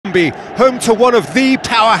be home to one of the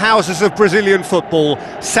powerhouses of Brazilian football,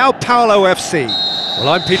 Sao Paulo FC. Well,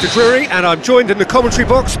 I'm Peter Drury, and I'm joined in the commentary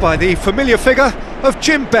box by the familiar figure of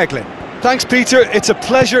Jim Beglin. Thanks, Peter. It's a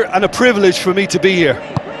pleasure and a privilege for me to be here.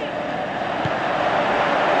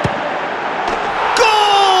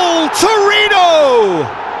 Goal! Torino!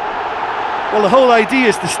 Well, the whole idea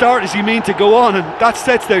is to start as you mean to go on, and that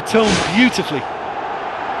sets their tone beautifully.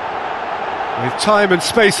 With time and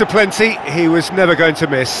space aplenty, he was never going to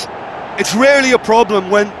miss. It's rarely a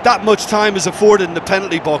problem when that much time is afforded in the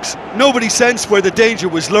penalty box. Nobody sensed where the danger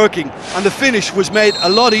was lurking, and the finish was made a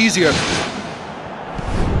lot easier.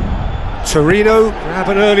 Torino grab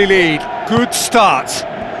an early lead. Good start.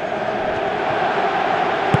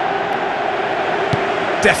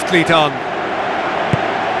 Deftly done.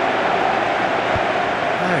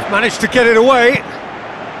 They've managed to get it away.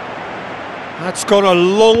 That's gone a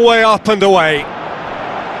long way up and away.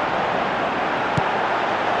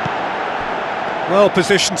 Well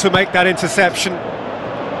positioned to make that interception.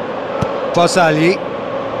 Barzagli.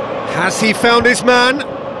 Has he found his man?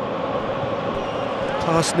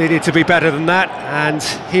 Pass needed to be better than that, and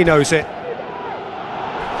he knows it.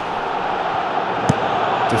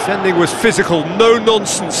 Defending was physical, no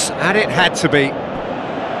nonsense, and it had to be.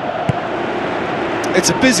 It's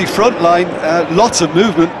a busy front line, lots of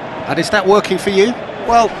movement. And is that working for you?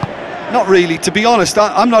 Well, not really. To be honest,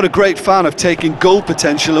 I'm not a great fan of taking goal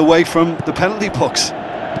potential away from the penalty box.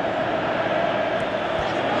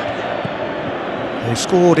 They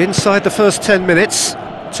scored inside the first 10 minutes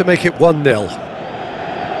to make it 1-0.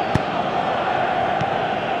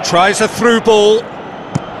 Tries a through ball.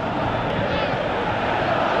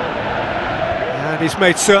 And he's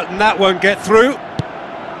made certain that won't get through.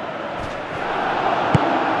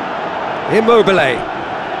 Immobile.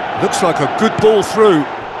 Looks like a good ball through.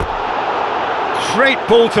 Great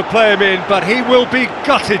ball to play him in, but he will be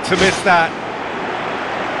gutted to miss that.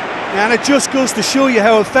 And it just goes to show you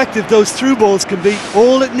how effective those through balls can be.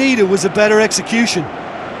 All it needed was a better execution.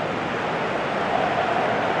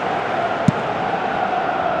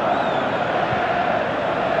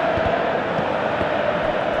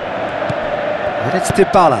 And it's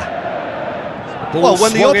Dybala. Well,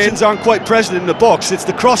 when the options aren't quite present in the box, it's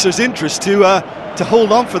the crosser's interest to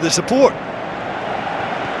hold on for the support.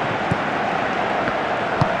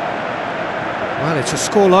 Well, it's a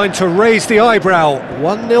scoreline to raise the eyebrow.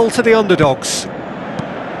 1-0 to the underdogs.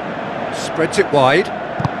 Spreads it wide.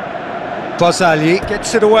 Barzagli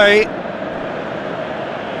gets it away.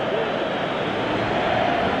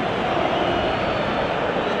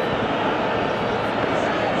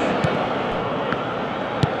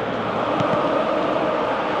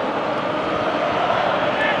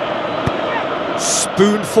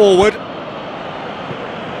 Spoon forward.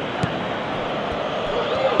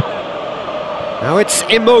 Now it's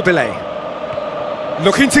Immobile.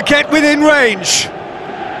 Looking to get within range.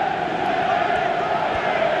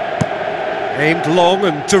 Aimed long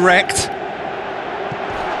and direct.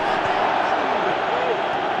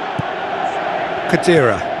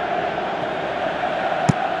 Khedira.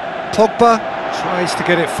 Pogba tries to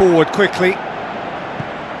get it forward quickly.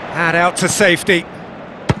 And out to safety.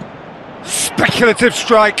 Speculative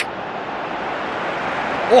strike.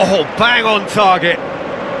 Oh, bang on target.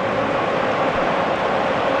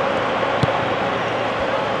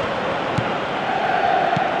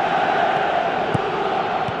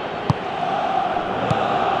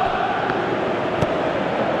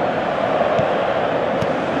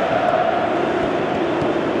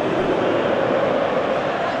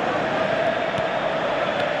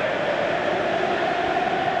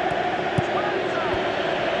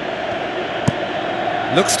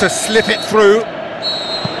 Looks to slip it through.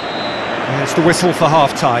 There's the whistle for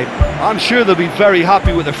half-time. I'm sure they'll be very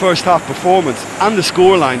happy with their first half performance and the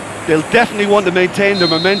scoreline. They'll definitely want to maintain their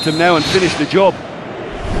momentum now and finish the job.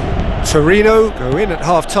 Torino go in at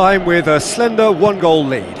half-time with a slender 1-goal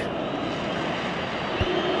lead.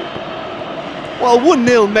 Well,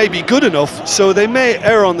 1-0 may be good enough, so they may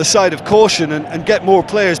err on the side of caution and get more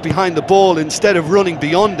players behind the ball instead of running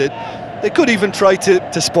beyond it. They could even try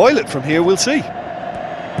to spoil it from here, we'll see.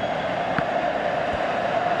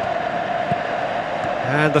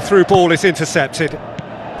 And the through ball is intercepted.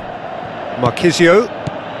 Marquisio.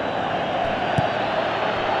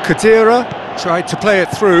 Khedira tried to play it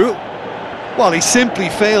through. Well, he simply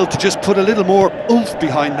failed to just put a little more oomph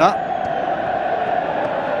behind that.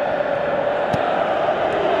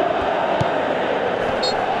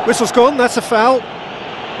 Whistle's gone, that's a foul.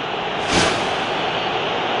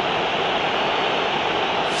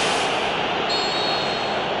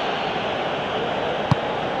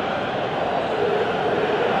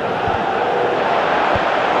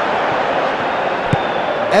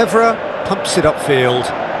 Evra pumps it upfield.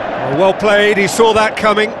 Well played, he saw that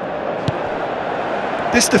coming.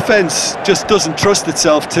 This defence just doesn't trust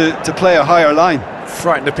itself to play a higher line.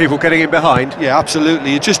 Frightened of people getting in behind. Yeah,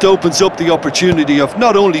 absolutely. It just opens up the opportunity of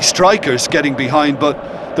not only strikers getting behind,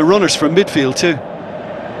 but the runners from midfield too.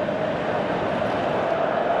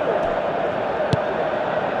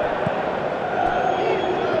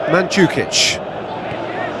 Mandzukic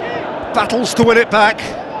battles to win it back.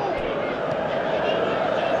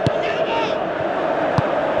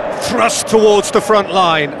 Thrust towards the front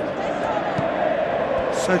line.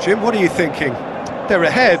 So Jim, what are you thinking? They're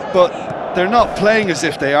ahead, but they're not playing as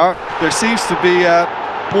if they are. There seems to be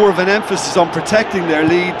more of an emphasis on protecting their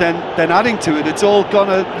lead than adding to it. It's all gone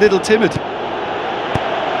a little timid.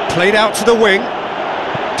 Played out to the wing.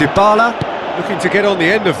 Dybala looking to get on the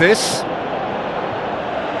end of this.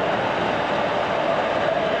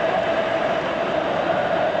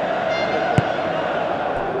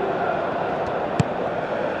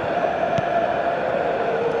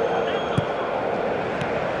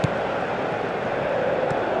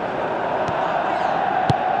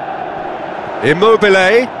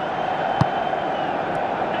 Immobile.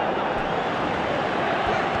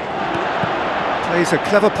 Plays a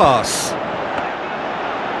clever pass.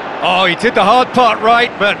 Oh, he did the hard part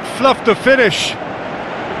right, but fluffed the finish.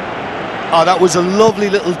 Oh, that was a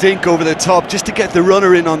lovely little dink over the top just to get the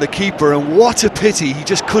runner in on the keeper, and what a pity he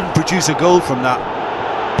just couldn't produce a goal from that.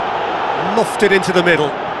 Lofted into the middle.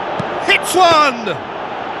 Hits one!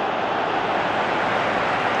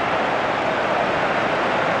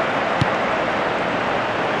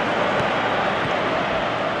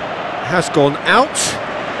 Has gone out.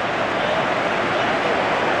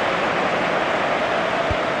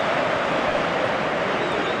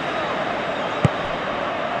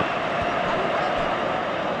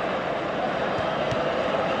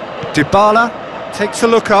 Dybala takes a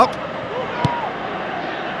look up.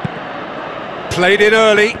 Played in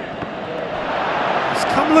early. It's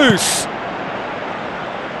come loose.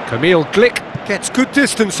 Camille Glick gets good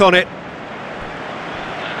distance on it.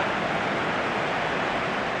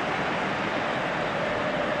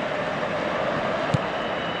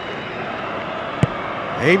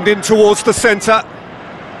 Aimed in towards the centre.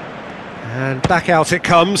 And back out it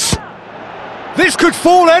comes. This could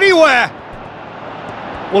fall anywhere!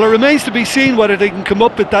 Well, it remains to be seen whether they can come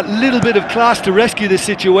up with that little bit of class to rescue this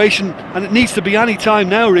situation, and it needs to be any time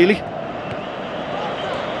now, really.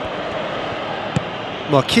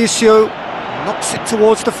 Marchisio knocks it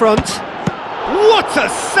towards the front. What a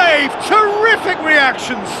save! Terrific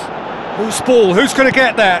reactions! Who's ball? Who's going to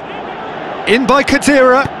get that? In by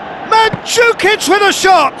Khedira. Mandzukic with a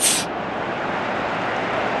shot!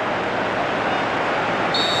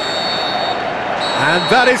 And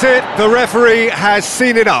that is it. The referee has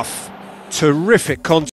seen enough. Terrific contact.